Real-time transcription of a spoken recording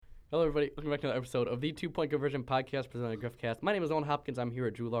Hello, everybody. Welcome back to another episode of the 2 Point Conversion Podcast presented by Griffcast. My name is Owen Hopkins. I'm here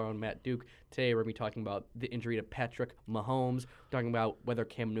at Drew Lauro and Matt Duke. Today, we're going to be talking about the injury to Patrick Mahomes, talking about whether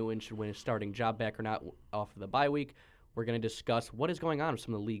Cam Newton should win his starting job back or not off of the bye week. We're going to discuss what is going on with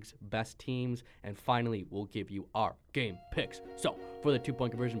some of the league's best teams, and finally, we'll give you our game picks. So, for the 2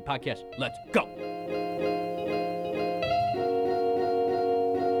 Point Conversion Podcast, let's go.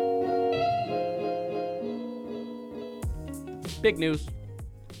 Big news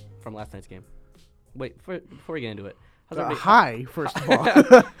from last night's game. Wait, before we get into it, how's Hi, first of all.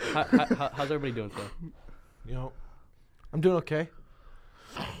 how's everybody doing today? You know, I'm doing okay.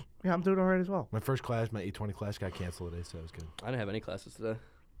 Yeah, I'm doing all right as well. My first class, my 820 class, got canceled today, so that was good. I didn't have any classes today.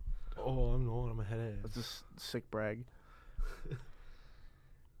 Oh, I'm ahead of That's just sick brag.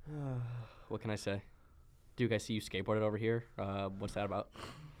 What can I say? Duke, I see you skateboarded over here. What's that about?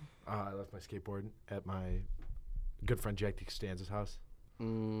 I left my skateboard at my good friend Jack D. Costanza's house.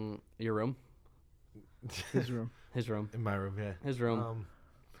 Your room? His room. His room. In my room, yeah. His room.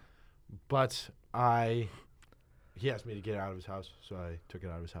 But he asked me to get it out of his house, so I took it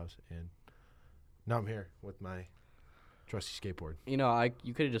out of his house, and now I'm here with my trusty skateboard. You know,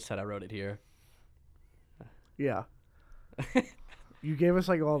 you could have just said I wrote it here. Yeah. You gave us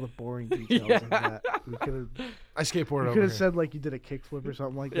like all the boring details in that. We could have. I skateboarded over You could here. have said like you did a kickflip or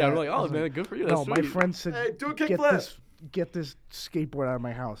something like Yeah, that. I'm like, I oh, was man, good for you. No, That's my sweet. friend said, Hey, do a get kickflip. this skateboard out of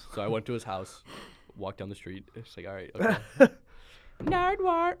my house. So I went to his house, walked down the street. It's like, all right, okay. Nerd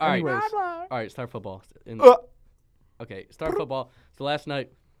war. All right, Anyways. all right, start football. Uh. Okay, start football. So last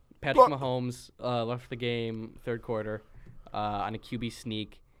night, Patrick Mahomes left the game third quarter on a QB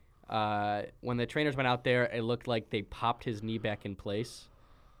sneak. When the trainers went out there, it looked like they popped his knee back in place.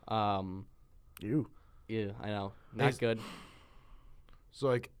 You. Yeah, I know. Not good. So,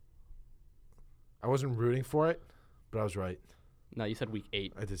 like, I wasn't rooting for it, but I was right. No, you said week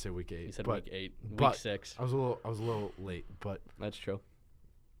 8. I did say week 8. You said but week 8. Week but 6. I was a little late, but That's true.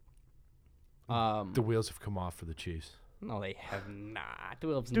 the wheels have come off for the Chiefs. No, they have not. The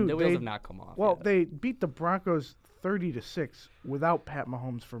wheels Dude, have not come off. Well, yet. they beat the Broncos 30-6 without Pat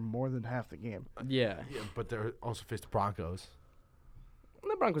Mahomes for more than half the game. Yeah. Yeah, but they're also faced the Broncos.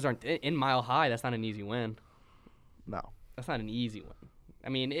 The Broncos aren't in Mile High. That's not an easy win. No. That's not an easy win. I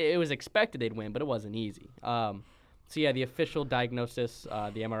mean, it was expected they'd win, but it wasn't easy. So, yeah, the official diagnosis,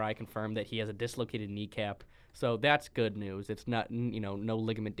 the MRI confirmed that he has a dislocated kneecap. So that's good news. It's not, no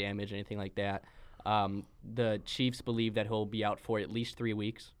ligament damage or anything like that. The Chiefs believe that he'll be out for at least 3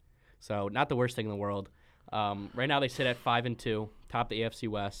 weeks. So not the worst thing in the world. Right now they sit at 5-2, top the AFC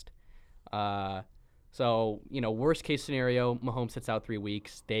West. So, worst case scenario, Mahomes sits out 3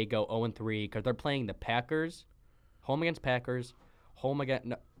 weeks. They go 0-3 because they're playing the Packers, home against Packers, home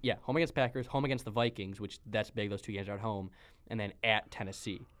against Packers, home against the Vikings, which that's big. Those 2 games are at home, and then at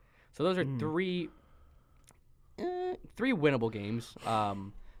Tennessee. So those are three winnable games.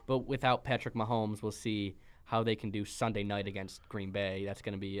 But without Patrick Mahomes, we'll see how they can do Sunday night against Green Bay. That's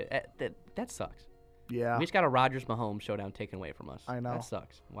going to be that sucks. Yeah. We just got a Rodgers-Mahomes showdown taken away from us. I know. That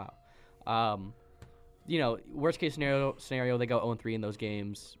sucks. Wow. Worst case scenario, they go 0-3 in those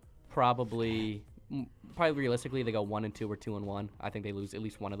games. Probably realistically, they go 1-2 or 2-1. I think they lose at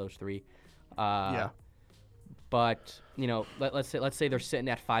least one of those 3. Yeah. But let's say they're sitting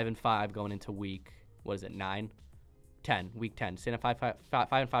at 5-5 going into week 10, week 10. Sitting at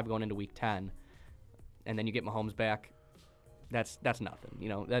 5-5 going into week 10, and then you get Mahomes back. That's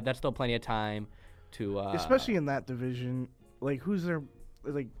nothing. That's still plenty of time to. Especially in that division, like who's their,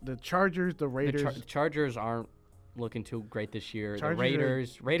 like the Chargers, the Raiders. The Chargers aren't looking too great this year. Chargers The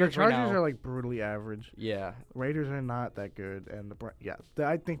Raiders The right Chargers now, are like brutally average. yeah. Raiders are not that good, and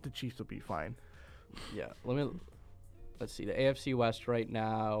I think the Chiefs will be fine. Yeah, let's see the AFC West right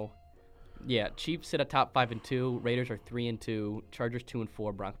now. Yeah, Chiefs sit at top 5-2. Raiders are 3-2. Chargers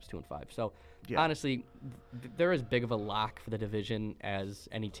 2-4. Broncos 2-5. So Yeah. honestly, they're as big of a lock for the division as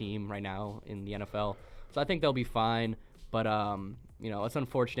any team right now in the NFL. So I think they'll be fine. But it's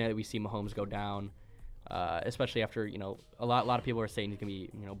unfortunate that we see Mahomes go down, especially after a lot of people are saying he's gonna be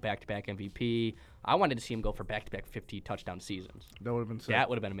back-to-back MVP. I wanted to see him go for back-to-back 50 touchdown seasons. That would have been sick. That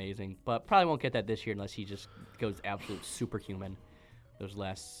would have been amazing, but probably won't get that this year unless he just goes absolute superhuman those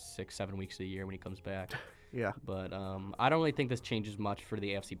last 6-7 weeks of the year when he comes back. Yeah. But I don't really think this changes much for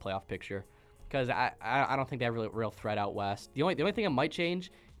the AFC playoff picture because I don't think they have a real threat out west. The only thing it might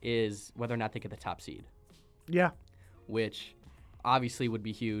change is whether or not they get the top seed, Yeah. which obviously would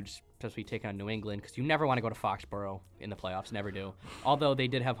be huge, especially taking on New England because you never want to go to Foxborough in the playoffs, never do. Although they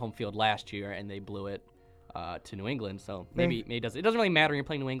did have home field last year and they blew it to New England, so maybe it doesn't really matter when you're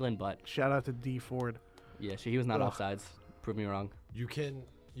playing New England, but Shout out to D Ford. yeah, so he was not Ugh. offsides. Prove me wrong. You can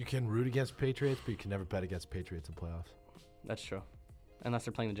You can root against Patriots, but you can never bet against Patriots in playoffs. That's true. Unless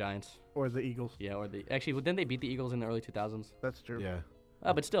they're playing the Giants. Or the Eagles. Yeah, or actually, didn't they beat the Eagles in the early 2000s? That's true. Yeah.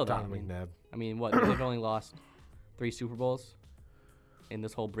 But still, though. Donovan McNabb. I mean, what? They've only lost 3 Super Bowls in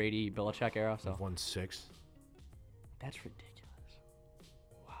this whole Brady-Belichick era, so. They've won 6. That's ridiculous.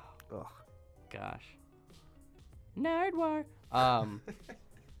 Wow. Ugh. Gosh. Nerd war.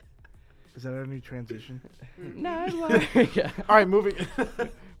 Is that our new transition? Nerd war. Yeah. All right, moving.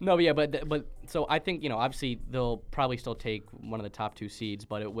 No, but yeah, but so I think, obviously they'll probably still take one of the top 2 seeds,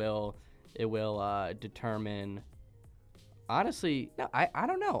 but it will determine. Honestly, no, I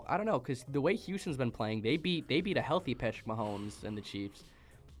don't know, because the way Houston's been playing, they beat a healthy Patrick Mahomes and the Chiefs,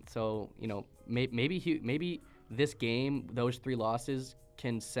 so maybe this game, those 3 losses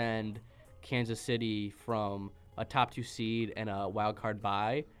can send Kansas City from a top 2 seed and a wild card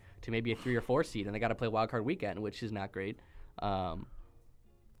bye to maybe a 3 or 4 seed, and they got to play wild card weekend, which is not great.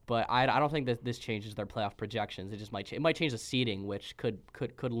 But I don't think that this changes their playoff projections. It just might it might change the seeding, which could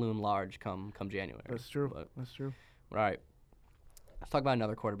loom large come January. That's true. But, That's true. all right, let's talk about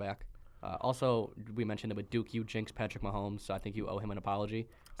another quarterback. Also, we mentioned it, but Duke, you jinxed Patrick Mahomes, so I think you owe him an apology.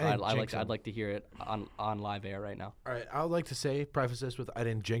 So I'd like to hear it on live air right now. All right, I would like to preface this with I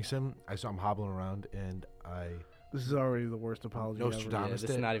didn't jinx him. I saw him hobbling around, and This is already the worst apology Nostradamus. ever. This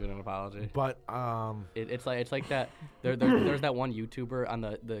is not even an apology. But It's like that. There's that one YouTuber on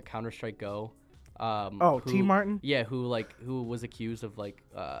the Counter-Strike Go. T. Martin? Yeah, who was accused of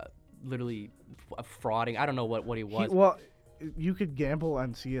literally frauding. I don't know what he was. You could gamble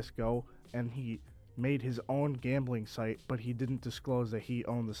on CS:GO, and he made his own gambling site, but he didn't disclose that he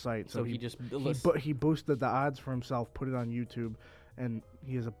owned the site. So he boosted the odds for himself, put it on YouTube, and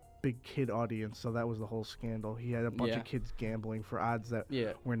he has a big kid audience, so that was the whole scandal. He had a bunch of kids gambling for odds that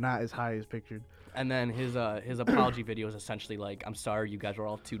were not as high as pictured. And then his apology video is essentially like, "I'm sorry, you guys were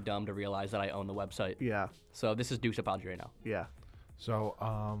all too dumb to realize that I own the website." Yeah. So this is Duke's apology right now. Yeah. So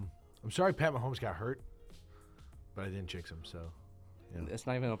I'm sorry Pat Mahomes got hurt, but I didn't jinx him. So yeah. It's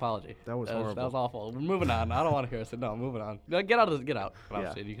not even an apology. That was horrible. That was awful. We're moving on. I don't want to hear it. No, moving on. No, get out of this. Get out. But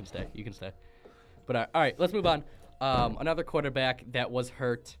obviously, you can stay. You can stay. But all right, let's move on. Another quarterback that was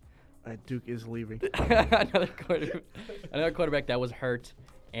hurt. Duke is leaving. another quarterback that was hurt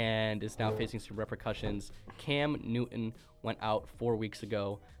and is now facing some repercussions. Cam Newton went out 4 weeks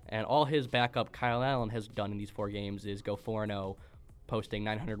ago, and all his backup Kyle Allen has done in these 4 games is go 4-0, posting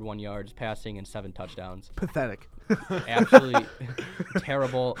 901 yards passing and 7 touchdowns. Pathetic. Absolutely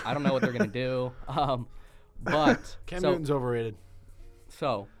terrible. I don't know what they're gonna do. But Cam Newton's overrated.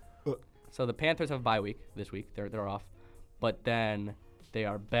 So the Panthers have a bye week this week. They're off, but then they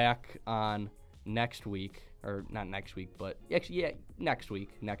are back on next week, or not next week, but actually, next week.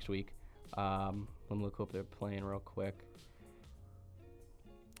 Let me look up they're playing real quick.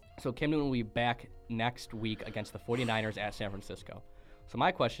 So Cam Newton will be back next week against the 49ers at San Francisco. So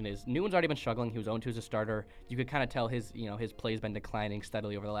my question is, Newton's already been struggling. He was 0-2 as a starter. You could kind of tell his play's been declining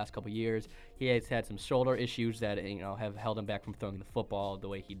steadily over the last couple of years. He has had some shoulder issues that have held him back from throwing the football the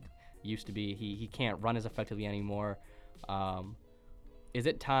way he used to be. He can't run as effectively anymore. Is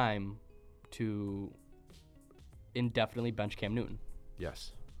it time to indefinitely bench Cam Newton?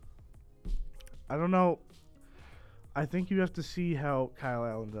 Yes. I don't know. I think you have to see how Kyle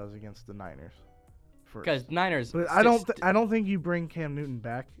Allen does against the Niners first. Because Niners. But I don't think you bring Cam Newton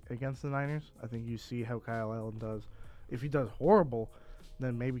back against the Niners. I think you see how Kyle Allen does. If he does horrible,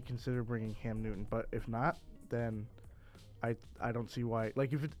 then maybe consider bringing Cam Newton. But if not, then I don't see why.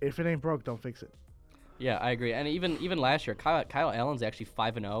 Like if it ain't broke, don't fix it. Yeah, I agree. And even last year, Kyle Allen's actually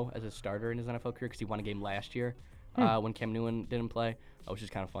 5-0 as a starter in his NFL career because he won a game last year when Cam Newton didn't play, which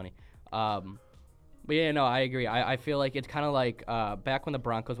is kind of funny. But yeah, no, I agree. I feel like it's kind of like back when the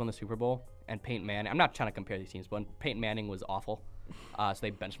Broncos won the Super Bowl and Peyton Manning. I'm not trying to compare these teams, but when Peyton Manning was awful, so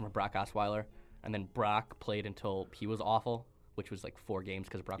they benched him for Brock Osweiler, and then Brock played until he was awful, which was like 4 games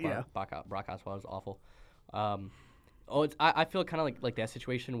because Brock Osweiler was awful. I feel kind of like that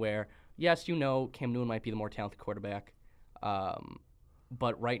situation where, yes, Cam Newton might be the more talented quarterback,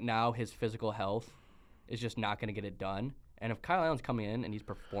 but right now his physical health is just not going to get it done. And if Kyle Allen's coming in and he's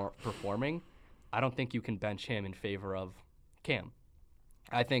performing, I don't think you can bench him in favor of Cam.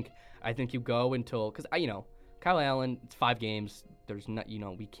 I think you go until, because Kyle Allen, it's 5 games. There's not,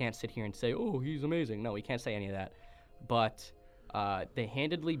 we can't sit here and say, oh, he's amazing. No, we can't say any of that. But they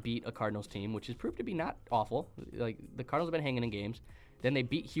handedly beat a Cardinals team, which has proved to be not awful. Like the Cardinals have been hanging in games. Then they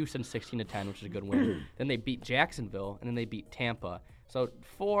beat Houston 16-10, which is a good win. Then they beat Jacksonville, and then they beat Tampa. So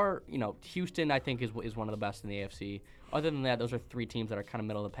Houston I think is one of the best in the AFC. Other than that, those are 3 teams that are kind of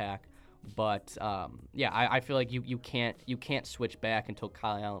middle of the pack. But yeah, I feel like you can't switch back until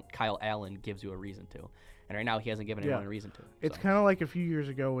Kyle Allen gives you a reason to, and right now he hasn't given anyone a reason to. It's kind of like a few years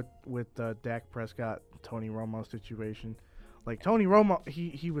ago with Dak Prescott, Tony Romo situation. Like Tony Romo,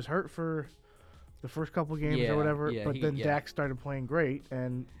 he was hurt for the first couple games or whatever, but then Dak started playing great,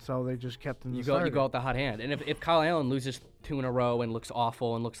 and so they just kept him. You go with the hot hand, and if Kyle Allen loses 2 in a row and looks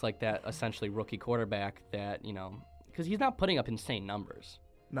awful and looks like that essentially rookie quarterback that because he's not putting up insane numbers.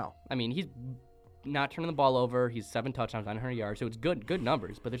 No. I mean, he's not turning the ball over. He's 7 touchdowns, 900 yards, so it's good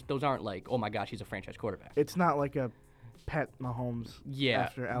numbers. But those aren't like, oh my gosh, he's a franchise quarterback. It's not like a Pat Mahomes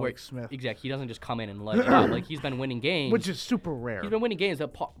after Alex Smith. Exactly. He doesn't just come in and let it out. Like, he's been winning games. Which is super rare. He's been winning games that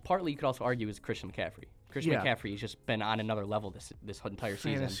partly you could also argue is Christian McCaffrey. Christian McCaffrey has just been on another level this entire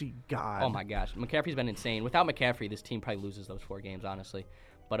season. Fantasy god. Oh my gosh. McCaffrey's been insane. Without McCaffrey, this team probably loses those 4 games, honestly.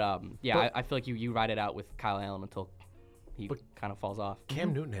 But I feel like you ride it out with Kyle Allen until he kind of falls off.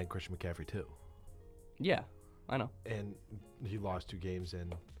 Cam Newton had Christian McCaffrey too. Yeah, I know. And he lost 2 games,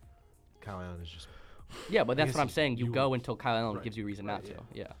 and Kyle Allen is just... Yeah, but that's what I'm saying. You go until Kyle Allen gives you a reason not to.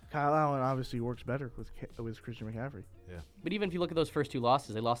 Yeah. Kyle Allen obviously works better with Christian McCaffrey. Yeah. But even if you look at those first 2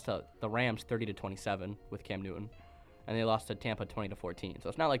 losses, they lost to the Rams 30-27 with Cam Newton, and they lost to Tampa 20-14. So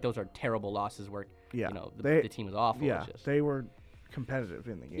it's not like those are terrible losses where the team is awful. Yeah, they were competitive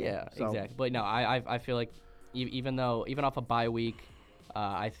in the game. Yeah, exactly. But no, I feel like even off a bye week,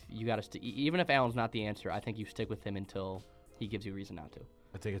 you got to even if Allen's not the answer, I think you stick with him until he gives you a reason not to.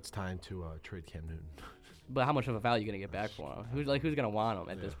 I think it's time to trade Cam Newton. But how much of a value are you gonna get back for him? Who's gonna want him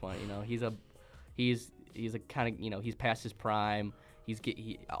at this point? He's a kind of he's past his prime. He's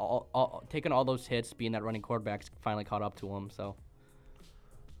taking all those hits, being that running quarterback's finally caught up to him. So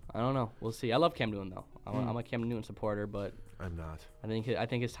I don't know. We'll see. I love Cam Newton though. I'm a Cam Newton supporter, but I'm not. I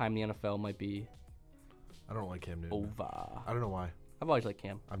think his time in the NFL might be. I don't like Cam Newton. Over. I don't know why. I've always liked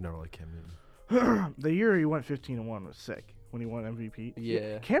Cam. I've never liked Cam Newton. The year he went 15-1 was sick when he won MVP.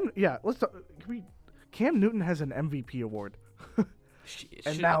 Yeah. Let's talk. Cam Newton has an MVP award.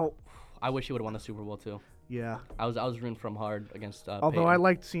 Now, I wish he would have won the Super Bowl too. Yeah. I was rooting for him hard against. Although Peyton. I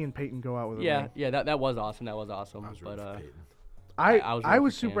liked seeing Peyton go out with a ring. Yeah, that was awesome. That was awesome. I was rooting for Peyton. I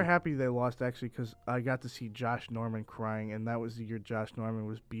was super happy they lost actually because I got to see Josh Norman crying, and that was the year Josh Norman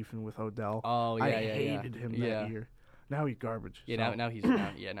was beefing with Odell. Oh yeah, I hated him that year. Now he's garbage. Yeah, so. now he's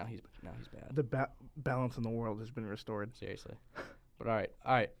bad. The balance in the world has been restored. Seriously. But all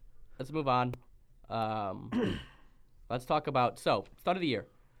right. Let's move on. Let's talk about start of the year.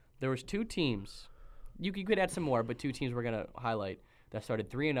 There was 2 teams. You could add some more, but 2 teams we're gonna highlight that started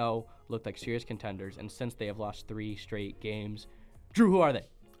 3-0, looked like serious contenders, and since they have lost 3 straight games. Drew, who are they?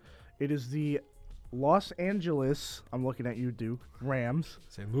 It is the Los Angeles. I'm looking at you, Duke. Rams.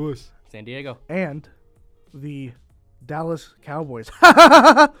 St. Louis. San Diego. And the Dallas Cowboys.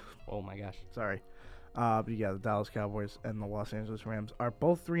 Oh my gosh. Sorry. But yeah, the Dallas Cowboys and the Los Angeles Rams are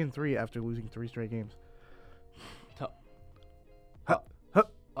both 3-3 after losing 3 straight games.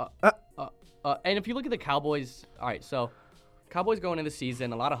 And if you look at the Cowboys, all right, so Cowboys going into the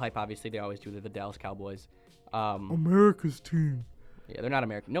season, a lot of hype, obviously. They always do. They're the Dallas Cowboys. America's team. Yeah, they're not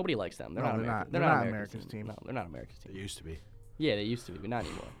American. Nobody likes them. They're not America's team. No, they're not America's team. They used to be. Yeah, they used to be, but not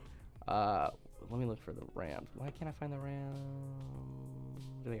anymore. Let me look for the Rams. Why can't I find the Rams?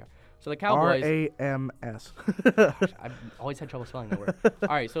 There they are. So the Cowboys. R-A-M-S. I've always had trouble spelling that word. All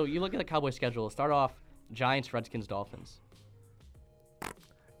right, so you look at the Cowboys schedule. Start off Giants, Redskins, Dolphins.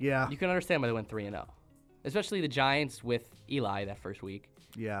 Yeah. You can understand why they went 3-0. Especially the Giants with Eli that first week.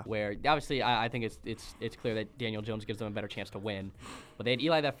 Yeah. Where obviously I think it's clear that Daniel Jones gives them a better chance to win. But they had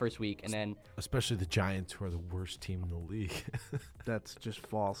Eli that first week, and then especially the Giants, who are the worst team in the league. That's just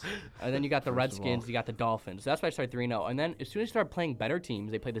false. And then you got the Redskins, you got the Dolphins. So that's why I started 3-0. And then as soon as you start playing better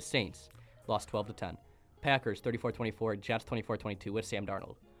teams, they played the Saints, lost 12-10. Packers 34-24, Jets 24-22 with Sam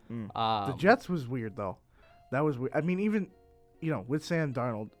Darnold. The Jets was weird though. That was weird. I mean, even with Sam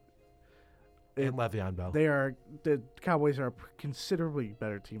Darnold. And Le'Veon Bell. The Cowboys are a considerably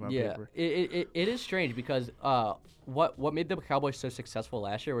better team on paper. It is strange because what made the Cowboys so successful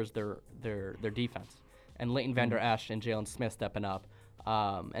last year was their defense and Leighton Vander Esch and Jalen Smith stepping up,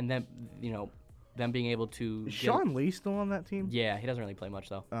 and then them being able to. Is Sean Lee still on that team? Yeah, he doesn't really play much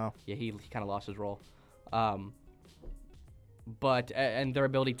though. Oh, yeah, he kind of lost his role. But their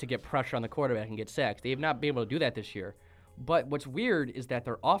ability to get pressure on the quarterback and get sacks, they have not been able to do that this year. But what's weird is that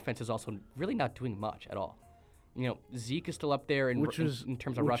their offense is also really not doing much at all. Zeke is still up there in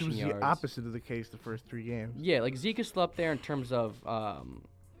terms of rushing yards. Which was the opposite of the case the first 3 games. Yeah, like Zeke is still up there in terms of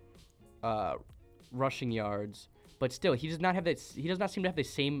rushing yards, but still he does not seem to have the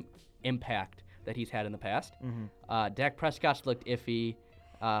same impact that he's had in the past. Mm-hmm. Dak Prescott's looked iffy.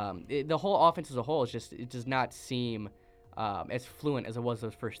 The whole offense as a whole it does not seem as fluent as it was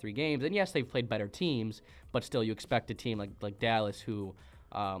those first 3 games. And yes, they've played better teams, but still, you expect a team like Dallas, who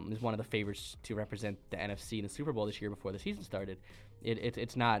is one of the favorites to represent the NFC in the Super Bowl this year before the season started.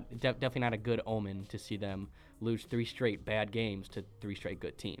 It's not definitely not a good omen to see them lose 3 straight bad games to 3 straight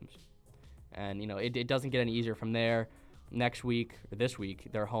good teams. And it doesn't get any easier from there. This week,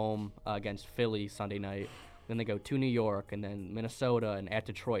 they're home against Philly Sunday night. Then they go to New York, and then Minnesota, and at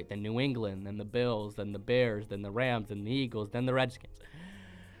Detroit, then New England, then the Bills, then the Bears, then the Rams, then the Eagles, then the Redskins.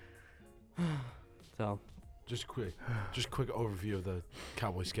 So, just quick overview of the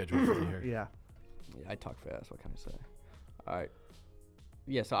Cowboys schedule for the year. Yeah. I talk fast. What can I say? All right.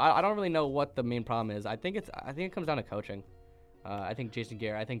 Yeah. So I don't really know what the main problem is. I think it comes down to coaching. I think Jason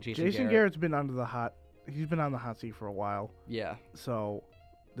Garrett. Jason Garrett's been he's been on the hot seat for a while. Yeah. So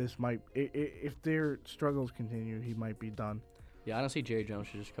this might, if their struggles continue, he might be done. Yeah, I don't see Jerry Jones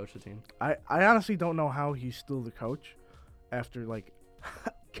should just coach the team. I honestly don't know how he's still the coach after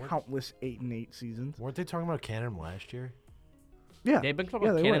countless 8-8 seasons. Weren't they talking about Cannon last year? Yeah. They've been talking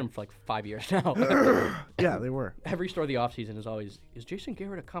about Cannon for 5 years now. Yeah, they were. Every story of the offseason is Jason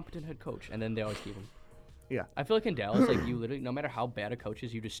Garrett a competent head coach? And then they always keep him. Yeah. I feel like in Dallas, you literally, no matter how bad a coach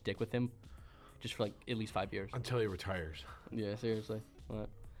is, you just stick with him just for at least 5 years. Until he retires. Yeah, seriously. Because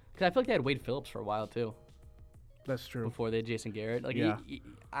I feel like they had Wade Phillips for a while, too. That's true. Before they had Jason Garrett. Yeah.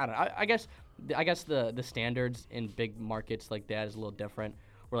 I don't know. I guess the standards in big markets like that is a little different.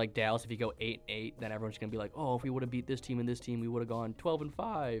 Where Dallas, if you go 8-8, then everyone's gonna be like, oh, if we would have beat this team and this team, we would have gone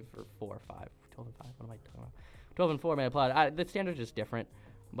 12-5 or 4-5. 12-5. What am I talking about? 12-4, man. Applaud. The standard's just different.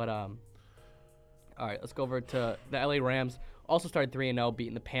 But all right, let's go over to the LA Rams. Also started 3-0,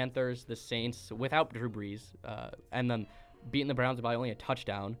 beating the Panthers, the Saints without Drew Brees, and then beating the Browns by only a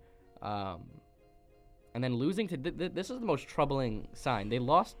touchdown. And then losing to this is the most troubling sign. They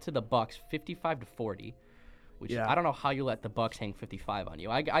lost to the Bucs 55-40, which I don't know how you let the Bucs hang 55 on you.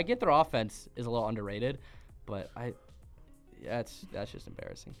 I get their offense is a little underrated, but that's just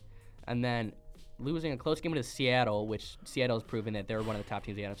embarrassing. And then losing a close game to Seattle, which Seattle has proven that they're one of the top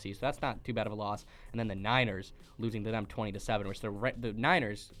teams in the NFC, so that's not too bad of a loss. And then the Niners losing to them 20-7, which the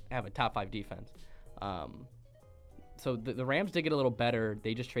Niners have a top 5 defense. So the Rams did get a little better.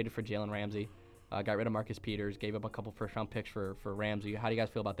 They just traded for Jalen Ramsey. Got rid of Marcus Peters, gave up a couple first-round picks for Ramsey. How do you guys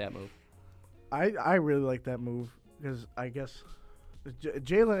feel about that move? I really like that move because I guess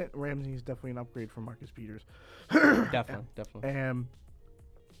Jalen Ramsey is definitely an upgrade from Marcus Peters. Definitely. And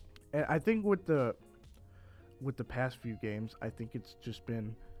I think with the past few games, I think it's just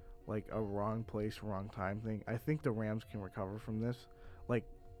been a wrong place, wrong time thing. I think the Rams can recover from this.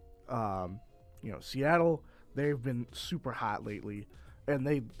 Seattle, they've been super hot lately. And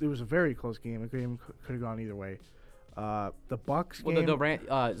it was a very close game. The game could have gone either way. The Bucs game.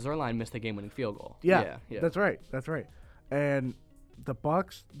 Well, Zerline missed the game-winning field goal. Yeah. That's right. And the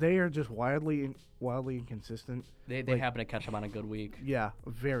Bucs, they are just wildly inconsistent. They happen to catch them on a good week. Yeah,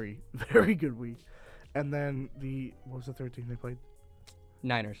 very, very good week. And then what was the third team they played?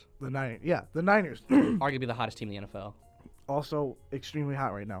 Niners. The Niners. Arguably the hottest team in the NFL. Also extremely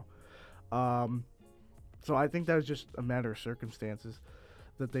hot right now. So I think that was just a matter of circumstances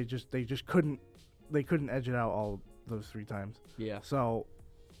that they just couldn't edge it out all those 3 times. Yeah. So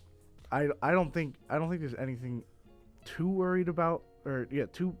I don't think there's anything too worried about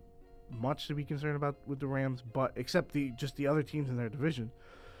too much to be concerned about with the Rams, but except the other teams in their division,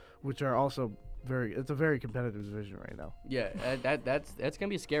 which are also it's a very competitive division right now. Yeah, that's gonna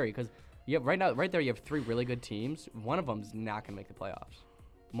be scary because right there you have 3 really good teams. One of them's not gonna make the playoffs.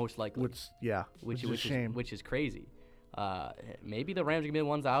 Most likely. Which is a shame. Which is crazy. Maybe the Rams are going to be the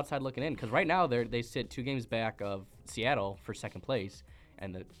ones outside looking in because right now they sit 2 games back of Seattle for second place,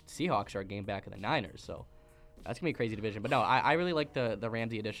 and the Seahawks are a game back of the Niners. So that's going to be a crazy division. But no, I really like the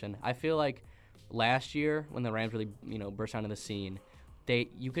Ramsey addition. I feel like last year when the Rams really burst onto the scene,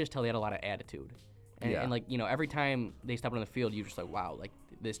 you could just tell they had a lot of attitude. And every time they step on the field, you're just like, wow,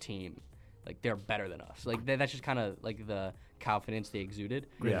 this team, they're better than us. That's just kind of the confidence they exuded.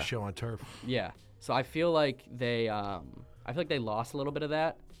 Greatest show on turf. Yeah. So I feel like they lost a little bit of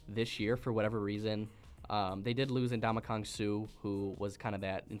that this year for whatever reason. They did lose Ndamukong Suh, who was kind of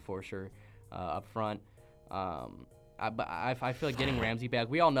that enforcer up front. But I feel like getting Ramsey back.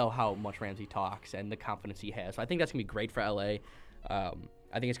 We all know how much Ramsey talks and the confidence he has. So I think that's gonna be great for LA. I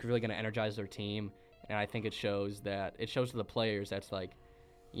think it's really gonna energize their team, and I think it shows to the players that's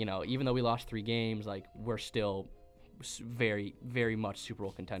even though we lost 3 games, we're still very, very much Super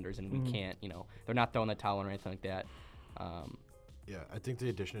Bowl contenders, and we can't, they're not throwing the towel or anything like that. Yeah, I think the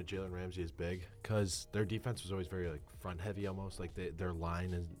addition of Jalen Ramsey is big because their defense was always very like front heavy almost. Like their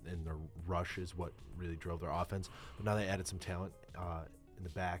line and their rush is what really drove their offense. But now they added some talent in the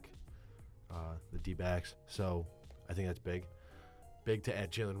back, the D-backs. So I think that's big. Big to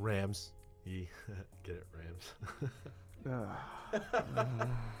add Jalen Rams. Get it, Rams.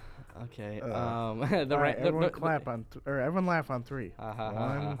 Okay. Everyone clap on, or everyone laugh on 3.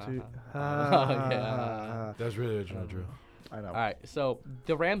 1, 2. Yeah. That was really original, Drew. I know. All right, so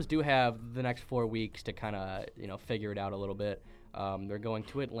the Rams do have the next 4 weeks to kind of figure it out a little bit. They're going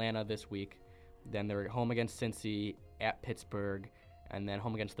to Atlanta this week, then they're home against Cincy, at Pittsburgh, and then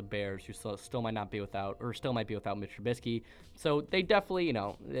home against the Bears, who still might be without Mitch Trubisky. So they definitely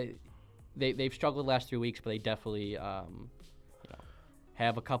they've struggled the last 3 weeks, but they definitely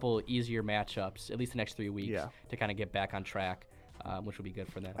have a couple easier matchups at least the next 3 weeks to kind of get back on track, which will be good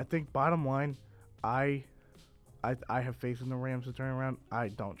for them. I think bottom line, I have faith in the Rams to turn around. I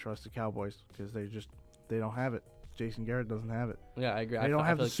don't trust the Cowboys because they don't have it. Jason Garrett doesn't have it. Yeah, I agree. They don't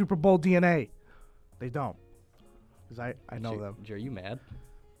have the Super Bowl DNA. They don't. Because I know them. Are you mad?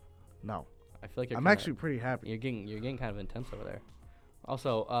 No. I feel like I'm actually pretty happy. You're getting kind of intense over there.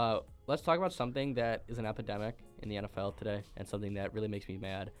 Also, let's talk about something that is an epidemic in the NFL today, and something that really makes me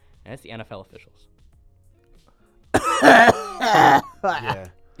mad, and it's the NFL officials. Yeah.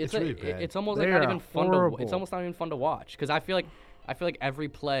 It's really bad. It's almost They like not are even fun horrible. to. It's almost not even fun to watch because I feel like every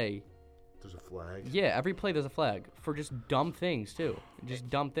play. There's a flag. Yeah, every play there's a flag for just dumb things too. Just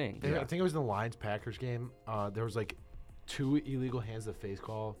dumb things. I think it was in the Lions-Packers game. There was like 2 illegal hands to face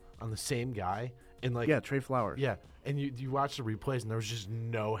call on the same guy, and like Trey Flowers. yeah, and you watch the replays, and there was just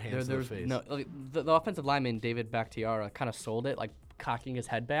no hands to the face. No, like, the offensive lineman David Bakhtiari kind of sold it, like cocking his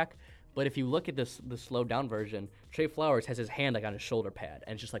head back. But if you look at the slowed down version, Trey Flowers has his hand like on his shoulder pad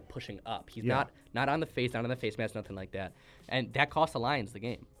and it's just like pushing up. He's not on the face, not on the face mask, nothing like that. And that cost the Lions the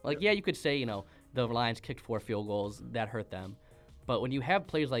game. Like, yeah, you could say, the Lions kicked 4 field goals, that hurt them. But when you have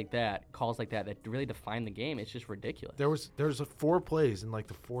plays like that, calls like that really define the game, it's just ridiculous. There's 4 plays in like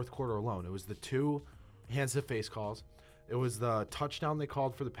the fourth quarter alone. It was the 2 hands to face calls. It was the touchdown they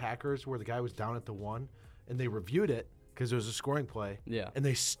called for the Packers where the guy was down at the 1, and they reviewed it because it was a scoring play. Yeah. And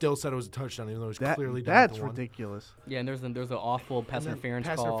they still said it was a touchdown, even though it was clearly down at the 1. That's ridiculous. Yeah, and there's an awful pass interference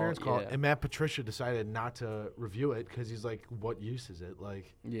call. Yeah. And Matt Patricia decided not to review it because he's like, what use is it?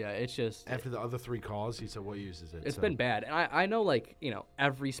 Like, yeah, it's just after the other 3 calls, he said, what use is it? It's been bad. And I know,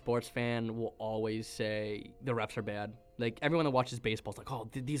 every sports fan will always say the refs are bad. Like, everyone that watches baseball is like, oh,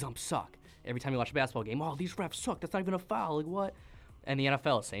 these umps suck. Every time you watch a basketball game, oh, these refs suck. That's not even a foul. Like, what? And the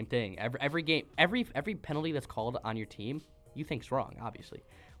NFL, same thing. Every game, every penalty that's called on your team, you think's wrong, obviously.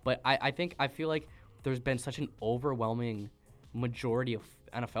 But I feel like there's been such an overwhelming majority of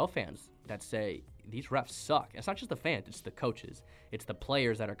NFL fans that say these refs suck. It's not just the fans, it's the coaches. It's the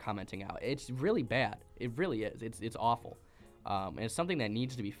players that are commenting out. It's really bad. It really is. It's awful. And it's something that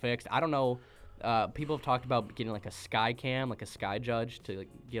needs to be fixed. I don't know. People have talked about getting like a sky cam, like a sky judge to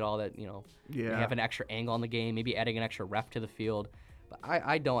get all that, have an extra angle on the game, maybe adding an extra ref to the field. But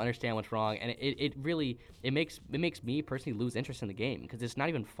I don't understand what's wrong, and it really makes me personally lose interest in the game because it's not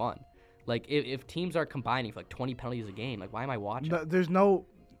even fun. Like if teams are combining for like 20 penalties a game, like why am I watching? No,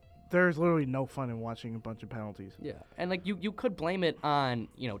 there's literally no fun in watching a bunch of penalties. Yeah, and like you could blame it on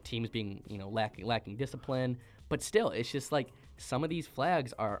teams being lacking discipline, but still it's just like some of these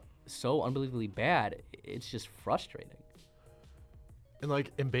flags are so unbelievably bad. It's just frustrating. And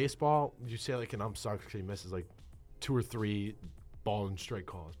like in baseball, you say like an ump sucks because he misses like 2 or 3 ball and strike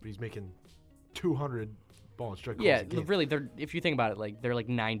calls, but he's making 200 ball and strike calls. Yeah, a game. really, if you think about it, like they're like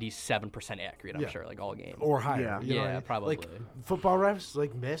 97% accurate. I'm sure, like all game or higher. Yeah. You know what I mean? Probably. Like football refs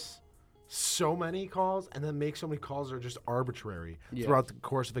like miss so many calls and then make so many calls that are just arbitrary throughout the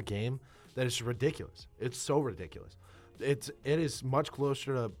course of a game that it's ridiculous. It's so ridiculous. It is much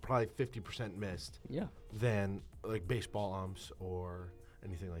closer to probably 50% missed. Yeah. Than like baseball umps or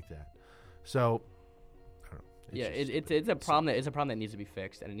anything like that. So I don't know. It's a problem that needs to be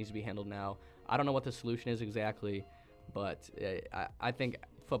fixed and it needs to be handled now. I don't know what the solution is exactly, but I think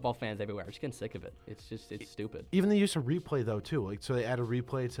football fans everywhere are just getting sick of it. It's stupid. Even the use of replay though too. Like so they add a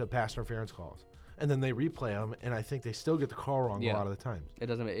replay to pass interference calls, and then they replay them, and I think they still get the call wrong a lot of the times. It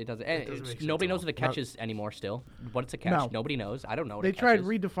doesn't. And doesn't make sense nobody at knows all. what a catch is anymore. Still, what's a catch? No. Nobody knows. I don't know. What They a catch tried is.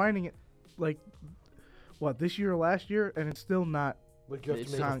 redefining it, like, this year or last year, and it's still not. Like you have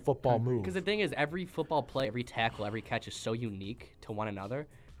It's to make a not football concrete. move. Because the thing is, every football play, every tackle, every catch is so unique to one another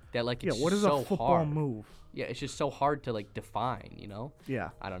that like it's What is so a football hard. move? Yeah, it's just so hard to like define. Yeah.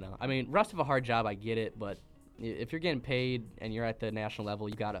 I don't know. I mean, refs have a hard job. I get it, but if you're getting paid and you're at the national level,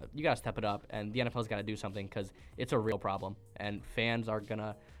 you gotta step it up, and the NFL's got to do something because it's a real problem, and fans are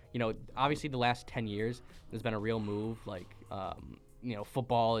gonna, obviously the last 10 years there's been a real move, like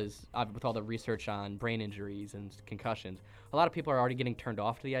football is with all the research on brain injuries and concussions. A lot of people are already getting turned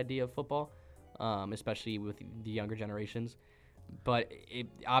off to the idea of football, especially with the younger generations. But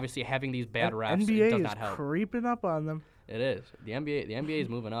obviously having these bad refs does not help. NBA is creeping up on them. It is. The NBA is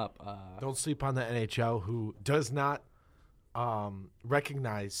moving up. Don't sleep on the NHL, who does not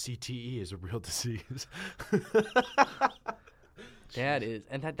recognize CTE as a real disease.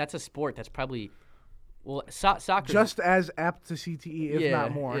 That's a sport that's probably, soccer just as apt to CTE, if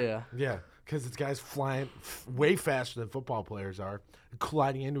not more. Yeah. Yeah, because it's guys flying way faster than football players are,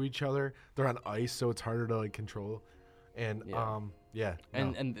 colliding into each other. They're on ice, so it's harder to control. And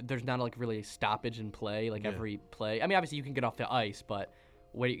And there's not really stoppage in play, every play. I mean, obviously you can get off the ice, but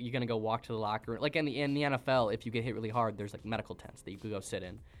where you're gonna go walk to the locker room? Like in the NFL, if you get hit really hard, there's medical tents that you could go sit in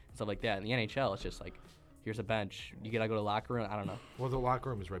and stuff like that. In the NHL, it's just here's a bench. You gotta go to the locker room. I don't know. Well, the locker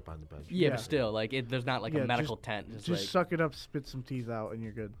room is right behind the bench. Yeah, but still, there's not a medical tent. Just suck it up, spit some teeth out, and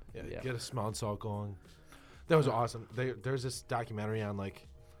you're good. Yeah. Get a small salt going. That was awesome. There's this documentary on we're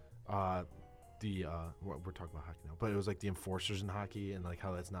talking about hockey now, but it was the enforcers in hockey and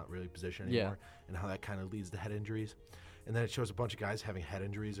how that's not really position anymore, and how that kind of leads to head injuries. And then it shows a bunch of guys having head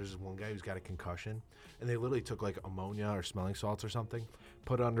injuries. There's this one guy who's got a concussion, and they literally took ammonia or smelling salts or something,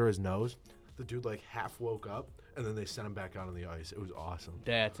 put it under his nose. The dude half woke up, and then they sent him back out on the ice. It was awesome.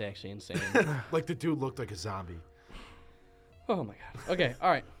 That's actually insane. The dude looked like a zombie. Oh my god. Okay,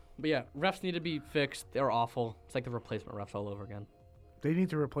 all right, but yeah, refs need to be fixed. They're awful. It's like the replacement refs all over again. They need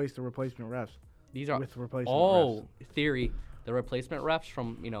to replace the replacement refs. These are with replacement refs. Theory. The replacement refs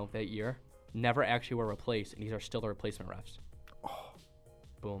from that year never actually were replaced, and these are still the replacement refs. Oh.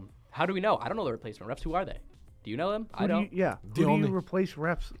 Boom. How do we know? I don't know the replacement refs. Who are they? Do you know them? I don't. Who do you replace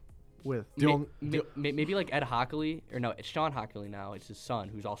refs with? Maybe Ed Hockley, or no, it's Sean Hockley now. It's his son,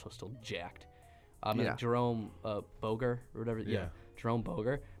 who's also still jacked. Jerome Boger or whatever. Yeah. Jerome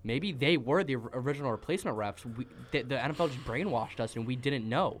Boger. Maybe they were the original replacement refs. The NFL just brainwashed us, and we didn't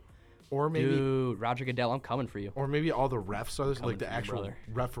know. Or maybe, dude, Roger Goodell, I'm coming for you. Or maybe all the refs are the actual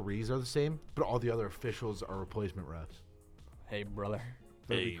referees are the same, but all the other officials are replacement refs. Hey, brother.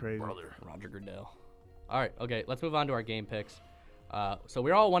 That'd be crazy. Brother. Roger Goodell. All right, okay, let's move on to our game picks. So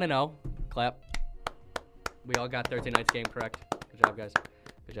we're all 1-0. Clap. We all got Thursday night's game correct. Good job, guys.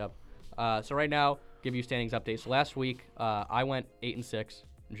 Good job. So right now, give you standings update. So last week, I went 8-6.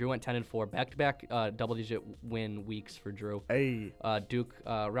 Drew went 10-4. Back-to-back double-digit win weeks for Drew. Hey. Duke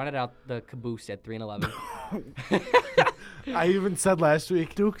rounded out the caboose at 3-11. I even said last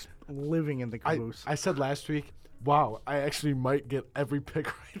week. Duke's living in the caboose. I said last week, wow, I actually might get every pick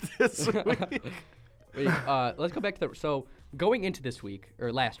right this week. Wait, let's go back to so going into this week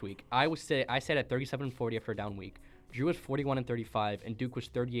or last week, I said at 37-40 after a down week. Drew was 41-35, and Duke was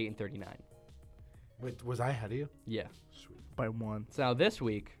 38-39. Wait, was I ahead of you? Yeah. Sweet. By one. So now this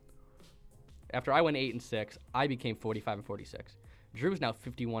week, after I went 8-6, I became 45-46. Drew's now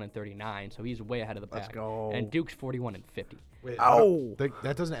 51-39, so he's way ahead of the pack. Let's go. And Duke's 41-50. Wait, oh,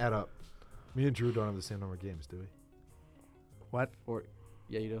 that doesn't add up. Me and Drew don't have the same number of games, do we? What?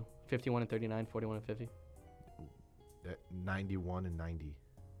 Yeah, you do. 51-39, 41-50. 91-90.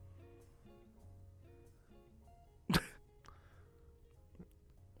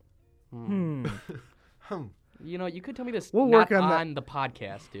 You could tell me this we'll not work on the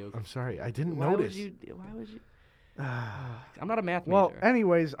podcast, Duke. I'm sorry, I didn't notice. Why would you? I'm not a math major. Well,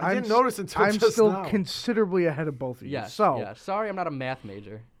 anyways, I didn't notice until I'm just still now. considerably ahead of both of you. Yeah. Sorry, I'm not a math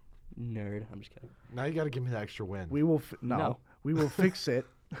major. Nerd. I'm just kidding. Now you got to give me the extra win. We will. No, we will fix it.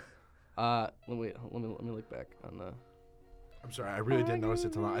 Let me look back on the. I'm sorry, I really didn't notice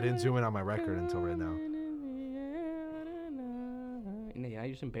it till now. I didn't zoom in on my record until right now. Yeah,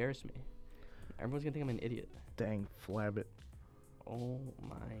 you just embarrassed me. Everyone's gonna think I'm an idiot. Dang, flabbit. Oh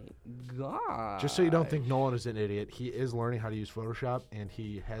my god. Just so you don't think Nolan is an idiot, he is learning how to use Photoshop, and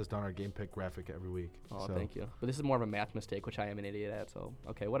he has done our game pick graphic every week. Oh, thank you. But this is more of a math mistake, which I am an idiot at, so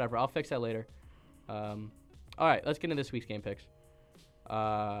okay, whatever. I'll fix that later. All right, let's get into this week's game picks.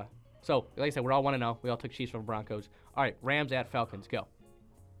 So, like I said, we're all 1-0. We all took Chiefs over Broncos. All right, Rams at Falcons. Go.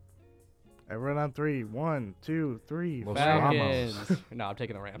 Everyone on 3. 1, 2, 3. Falcons. No, I'm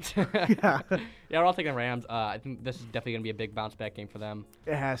taking the Rams. Yeah. We're all taking the Rams. I think this is definitely going to be a big bounce-back game for them.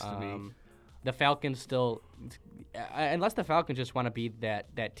 It has to be. The Falcons still, unless the Falcons just want to be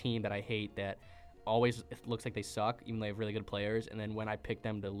that team that I hate that always looks like they suck, even though they have really good players, and then when I pick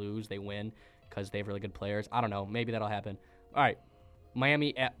them to lose, they win because they have really good players. I don't know. Maybe that'll happen. All right.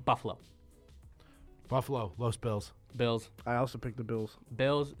 Miami at Buffalo. Buffalo, Los Bills. Bills. I also picked the Bills.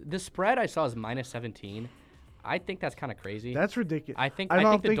 Bills. The spread I saw is -17. I think that's kind of crazy. That's ridiculous. I think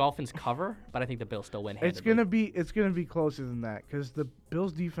don't the Dolphins cover, but I think the Bills still win. It's handedly. gonna be closer than that because the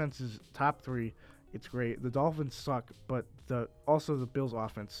Bills' defense is top 3. It's great. The Dolphins suck, but the Bills'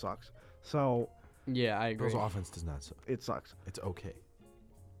 offense sucks. So Yeah, I agree. Bills offense does not suck. it sucks. It's okay.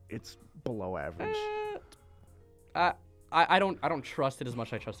 It's below average. I don't trust it as much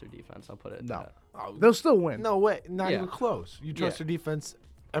as I trust their defense. I'll put it. No. Oh, They'll still win. no way. Not Yeah. even close. You trust Yeah. their defense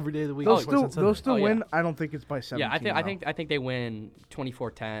every day of the week. They'll twice on still Sunday. win. yeah. I don't think it's by 17. Yeah, though. I think they win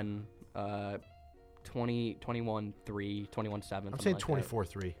 24-10, 21-3, 21-7. I'm saying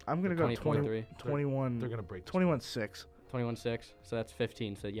 24-3. I'm gonna go 20-23. 21. They're gonna break. 21-6. 21-6. So that's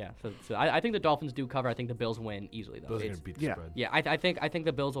 15. So yeah. So I think the Dolphins do cover. I think the Bills win easily though. Bills are It's- gonna beat the yeah. spread. Yeah, I think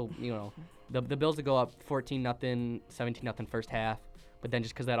the Bills will, the Bills will go up 14-0, 17-0 first half, but then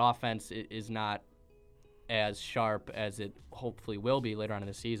just because that offense is not as sharp as it hopefully will be later on in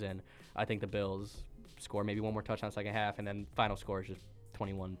the season, I think the Bills score maybe one more touchdown second half, and then final score is just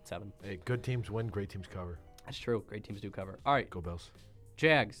 21-7. Hey, good teams win. Great teams cover. That's true. Great teams do cover. All right, Go Bills.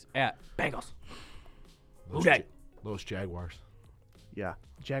 Jags at Bengals. Los, Jag. Los Jaguars. Yeah.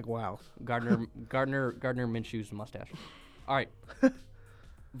 Jaguars. Gardner Minshew's mustache. All right,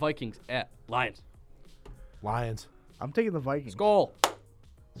 Vikings at Lions. Lions. I'm taking the Vikings. Skull.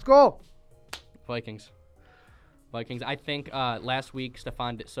 Let's go. Vikings. I think last week,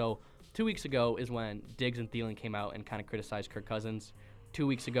 so 2 weeks ago is when Diggs and Thielen came out and kind of criticized Kirk Cousins. 2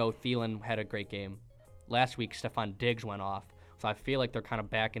 weeks ago, Thielen had a great game. Last week, Stephon Diggs went off. So I feel like they're kind of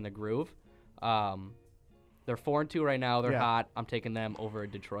back in the groove. They're 4-2 right now. They're Yeah. hot. I'm taking them over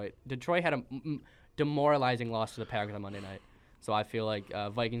Detroit. Detroit had a demoralizing loss to the Packers on Monday night. So I feel like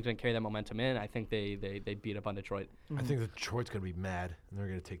Vikings going to carry that momentum in. I think they beat up on Detroit. I think that Detroit's gonna be mad, and they're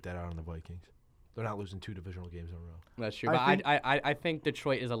gonna take that out on the Vikings. They're not losing 2 divisional games in a row. That's true. I But I think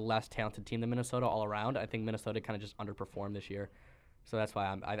Detroit is a less talented team than Minnesota all around. I think Minnesota kind of just underperformed this year. So that's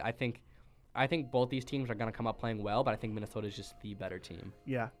why I think both these teams are going to come up playing well, but I think Minnesota is just the better team.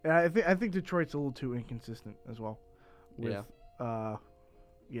 Yeah. And I think Detroit's a little too inconsistent as well. With,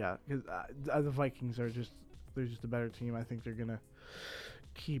 yeah. Because the Vikings they're just a better team. I think they're gonna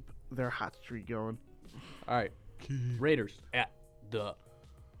keep their hot streak going. All right. Raiders at the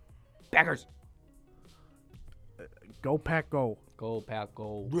Packers. Go Pack, go. Go, Pack,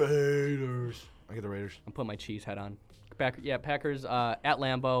 go. Raiders. I get the Raiders. I'm putting my cheese head on. Packers at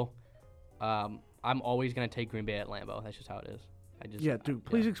Lambeau. I'm always going to take Green Bay at Lambeau. That's just how it is. Yeah, dude.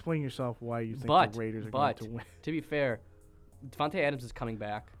 Please explain yourself why you think But the Raiders are going to win. to be fair, Devontae Adams is coming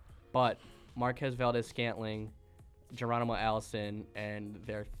back, but Marquez Valdez-Scantling, Geronimo Allison, and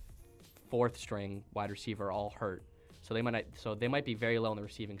their fourth string wide receiver are all hurt. So they might be very low on the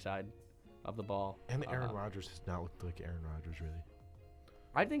receiving side of the ball. And Aaron Rodgers has not looked like Aaron Rodgers, really.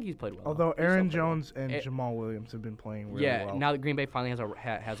 I think he's played well. Although He's Aaron still played well. Jones and Jamal Williams have been playing really Yeah, well. now that Green Bay finally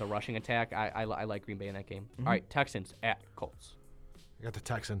has a rushing attack, I like Green Bay in that game. Mm-hmm. All right, Texans at Colts. I got the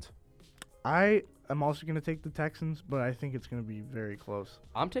Texans. I am also going to take the Texans, but I think it's going to be very close.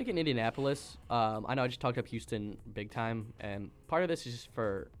 I'm taking Indianapolis. I know I just talked up Houston big time, and part of this is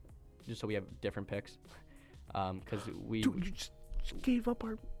just so we have different picks. Because we. Dude, you just gave up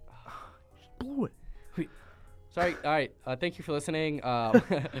our. Just blew it. Sorry. All right. Thank you for listening.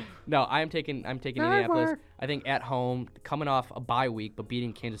 No, I'm taking Indianapolis. Mark. I think at home, coming off a bye week, but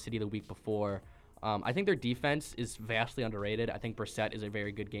beating Kansas City the week before. I think their defense is vastly underrated. I think Brissett is a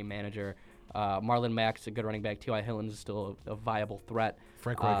very good game manager. Marlon Mack's a good running back. T.Y. Hilton is still a viable threat.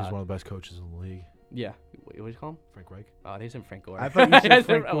 Frank Reich is one of the best coaches in the league. Yeah. What do you call him? Frank Reich. Oh, they said Frank Gore. I thought you said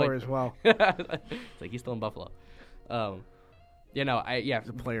Frank I'm like- Gore as well. It's like he's still in Buffalo. He's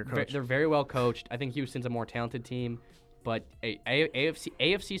a player coach. They're very well coached. I think Houston's a more talented team, but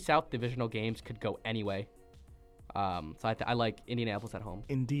AFC South divisional games could go anyway. So I like Indianapolis at home.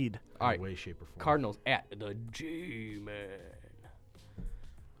 Indeed. All In right, way, shape, or form. Cardinals at the G-Man.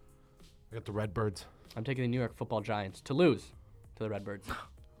 I got the Redbirds. I'm taking the New York Football Giants to lose to the Redbirds.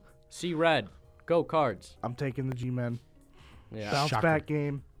 See red, go Cards. I'm taking the G-Men. Yeah. Bounce Shocker. back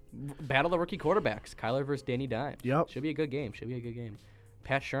game. Battle of the rookie quarterbacks. Kyler versus Danny Dimes. Yep. Should be a good game.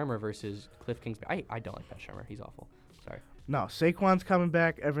 Pat Shermer versus Cliff Kingsbury. I don't like Pat Shermer. He's awful. Sorry. No, Saquon's coming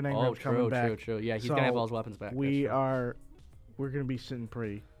back. Evan Ingram's coming back. true. Yeah, he's So gonna have all his weapons back. We're That's going to be sitting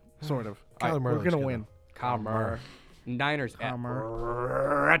pretty, sort of. Kyler We're Murray's going to gonna- win. Kyle Murray. Niners at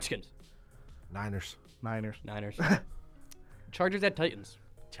Murray. Redskins. Niners. Niners. Chargers at Titans.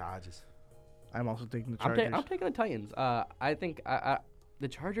 Charges. I'm also taking the I'm Chargers. taking the Titans. I think the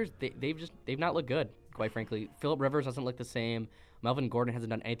Chargers they've not looked good. quite frankly. Phillip Rivers doesn't look the same. Melvin Gordon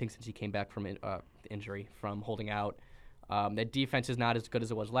hasn't done anything since he came back from injury, from holding out. That defense is not as good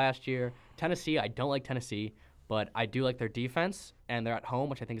as it was last year. Tennessee, I don't like Tennessee, but I do like their defense, and they're at home,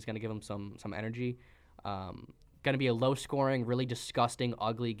 which I think is going to give them some energy. Going to be a low-scoring, really disgusting,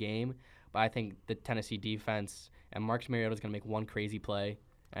 ugly game, but I think the Tennessee defense and Marcus Mariota is going to make one crazy play,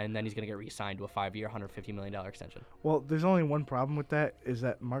 and then he's going to get re-signed to a 5-year, $150 million extension. Well, there's only one problem with that, is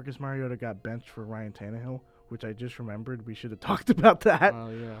that Marcus Mariota got benched for Ryan Tannehill, which I just remembered. We should have talked about that.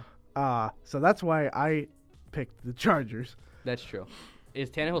 Oh, yeah. So that's why I picked the Chargers. That's true. Is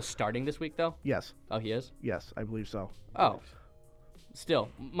Tannehill starting this week, though? Yes. Oh, he is? Yes, I believe so. Oh. Still,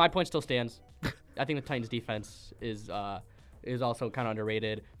 my point still stands. I think the Titans' defense is also kind of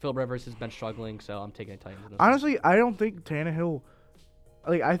underrated. Phillip Rivers has been struggling, so I'm taking the Titans. Honestly, I don't think Tannehill.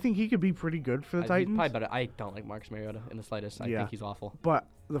 I think he could be pretty good for the Titans. Probably better. I don't like Marcus Mariota in the slightest. I think he's awful. But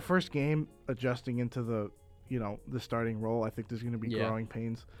the first game, adjusting into the starting role, I think there's going to be growing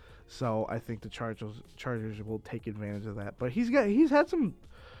pains. So I think the Chargers will take advantage of that. But he's had some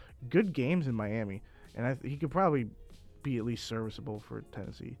good games in Miami, and he could probably be at least serviceable for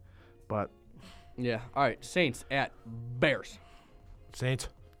Tennessee. But yeah, all right, Saints at Bears. Saints,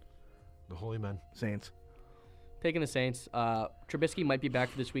 the holy men. Saints. Taking the Saints. Trubisky might be back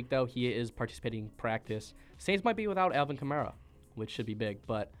for this week, though. He is participating in practice. Saints might be without Alvin Kamara, which should be big,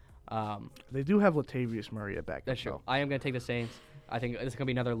 but they do have Latavius Murray at back. That's true. I am going to take the Saints. I think this is going to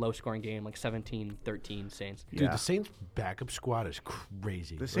be another low-scoring game, like 17-13 Saints. Dude, the Saints' backup squad is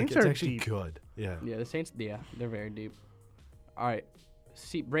crazy. The Saints it's are actually deep. good. Yeah. Yeah, the Saints, they're very deep. All right,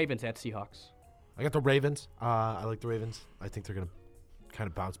 Ravens at Seahawks. I got the Ravens. I like the Ravens. I think they're going to kind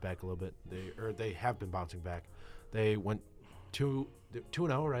of bounce back a little bit. They have been bouncing back. They went 2-0,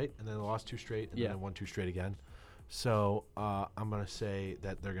 right? And then they lost 2 straight, and then they won 2 straight again. So I'm going to say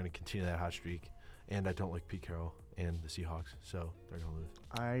that they're going to continue that hot streak. And I don't like Pete Carroll and the Seahawks, so they're going to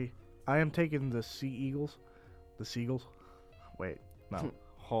lose. I am taking the Eagles. The Seagulls. Wait, no.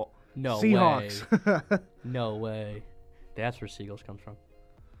 No Seahawks. way. No way. That's where Seagulls comes from.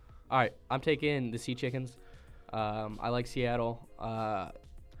 All right, I'm taking the Sea Chickens. I like Seattle. I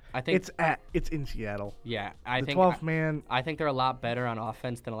think it's in Seattle. Yeah, the 12th man. I think they're a lot better on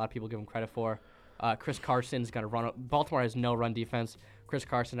offense than a lot of people give them credit for. Chris Carson's going to run. Baltimore has no run defense. Chris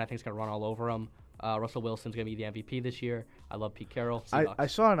Carson, I think, is going to run all over them. Russell Wilson's going to be the MVP this year. I love Pete Carroll. I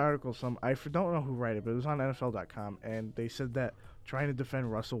saw an article. I don't know who wrote it, but it was on NFL.com, and they said that trying to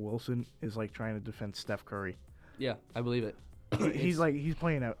defend Russell Wilson is like trying to defend Steph Curry. Yeah, I believe it. He's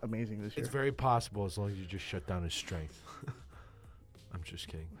playing out amazing this year. It's very possible as long as you just shut down his strength. I'm just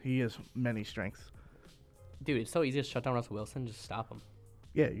kidding. He has many strengths. Dude, it's so easy to shut down Russell Wilson. Just stop him.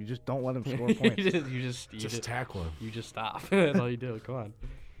 Yeah, you just don't let him score points. you just tackle him. You just stop. That's all you do. Come on.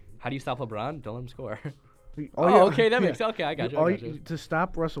 How do you stop LeBron? Don't let him score. Okay, that makes sense. Okay, I got you. To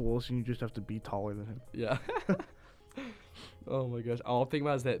stop Russell Wilson, you just have to be taller than him. Yeah. Oh my gosh. All I'm thinking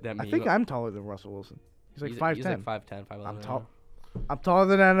about is that meme. I think I'm taller than Russell Wilson. He's like 5'10". He's like 5'10", 5'11". I'm tall. I'm taller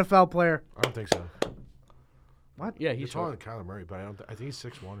than an NFL player. I don't think so. What? Yeah, He's he's taller than Kyler Murray, but I think he's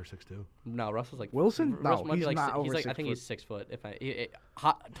 6'1" or 6'2". No, Russell's like Wilson. Russell No, might he's be like not over he's 6 like I think foot. he's 6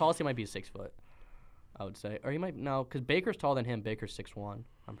 foot. Tallest he might be 6 foot. I would say, or he might because Baker's taller than him. Baker's 6'1".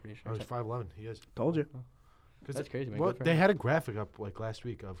 I'm pretty sure. Oh, he's 5'11". He is. Told you. That's crazy, man. Well, Good for they him. had a graphic up like last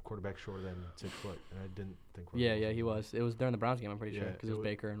week of quarterback shorter than 6 foot, and I didn't think. Yeah, he was. It was during the Browns game. I'm pretty sure because it was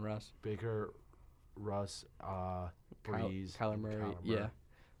Baker and Russ. Baker, Russ, Breeze, Kyler Murray. Yeah.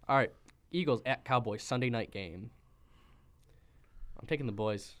 All right, Eagles at Cowboys Sunday night game. I'm taking the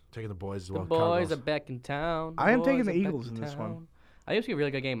boys. Taking the boys as The well. boys Cardinals. are back in town. I am taking boys the are back Eagles in in this one. town. I think it's gonna be a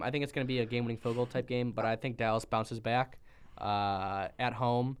really good game. I think it's gonna be a game-winning field goal type game, but I think Dallas bounces back at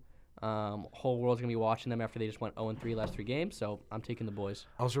home. Whole world's gonna be watching them after they just went 0-3 last 3 games. So I'm taking the boys.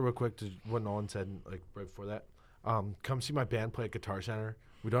 Also, real quick, to what Nolan said like right before that, come see my band play at Guitar Center.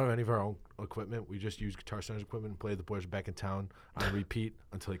 We don't have any of our own equipment. We just use Guitar Center's equipment and play The Boys Are Back in Town on repeat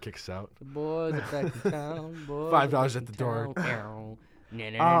until he kicks us out. The boys are back in town. Boys $5 are back at the in door. town.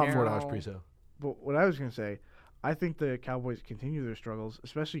 $4 pre-sale. But what I was gonna say, I think the Cowboys continue their struggles,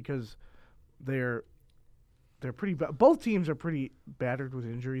 especially because they're pretty. Both teams are pretty battered with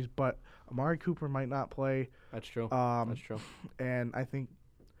injuries, but Amari Cooper might not play. That's true. That's true. And I think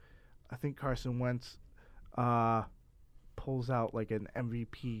Carson Wentz pulls out like an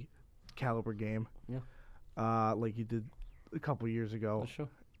MVP caliber game. Yeah. Like he did a couple years ago. That's true.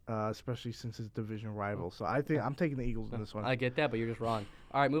 Especially since his division rival. So I think I'm taking the Eagles in this one. I get that, but you're just wrong.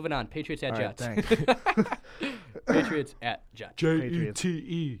 All right, moving on. Patriots at All right, Jets. thanks. Patriots at Jets.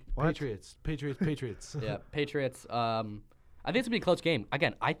 Jete. What? Patriots. Yeah, Patriots. I think it's gonna be a close game.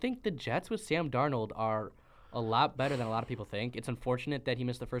 Again, I think the Jets with Sam Darnold are a lot better than a lot of people think. It's unfortunate that he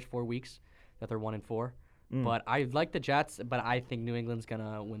missed the first 4 weeks, that they're 1-4. But I like the Jets, but I think New England's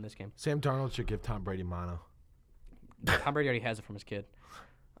gonna win this game. Sam Darnold should give Tom Brady mono. Tom Brady already has it from his kid.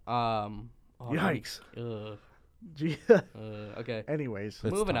 Yikes. Gee. Okay. Anyways,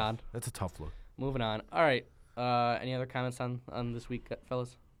 That's Moving tough. on. That's a tough look. Moving on. All right. Any other comments on this week,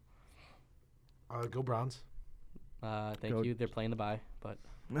 fellas? Go Browns. Thank Go- you. They're playing the bye, but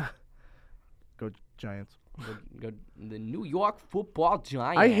go Giants. go the New York Football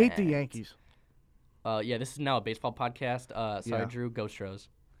Giants. I hate the Yankees. Yeah, this is now a baseball podcast. Sorry, Yeah. Drew. Go Stros.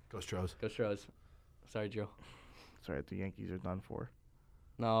 Go Stros. Go Stros. Sorry, Drew. Sorry, the Yankees are done for.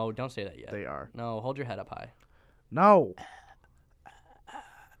 No, don't say that yet. They are. No, hold your head up high. No.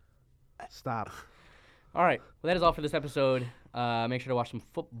 Stop. All right. Well, that is all for this episode. Make sure to watch some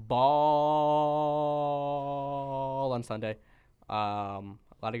football on Sunday. A lot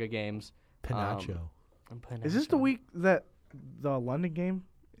of good games. Pinacho. Is this the week that the London game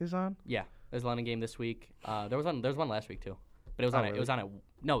is on? Yeah, there's a London game this week. There was one last week too, but it was Oh, on it. It really? was on it.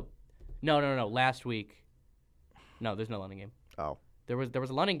 No. Last week. No, there's no London game. Oh, There was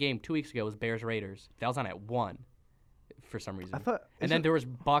a London game 2 weeks ago. It was Bears Raiders. That was on at 1, for some reason. I thought. And then there was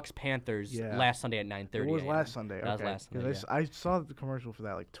Bucks Panthers Yeah. last Sunday at 9:30. it was a.m. last Sunday. That Okay. was last 'Cause Sunday. I saw the commercial for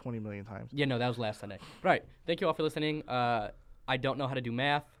that like 20 million times. Yeah, no, that was last Sunday. Right. Thank you all for listening. I don't know how to do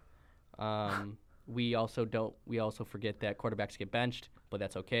math. We also forget that quarterbacks get benched, but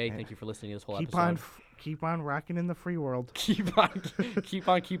that's okay. Thank you for listening to this whole episode. Keep on rocking in the free world. keep on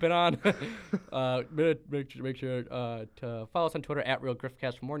keeping on. Make sure to follow us on Twitter at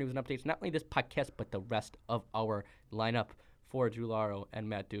RealGriffcast for more news and updates. Not only this podcast, but the rest of our lineup. For Drew Laro and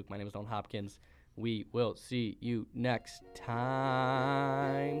Matt Duke, my name is Don Hopkins. We will see you next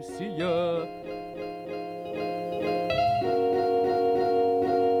time. See ya.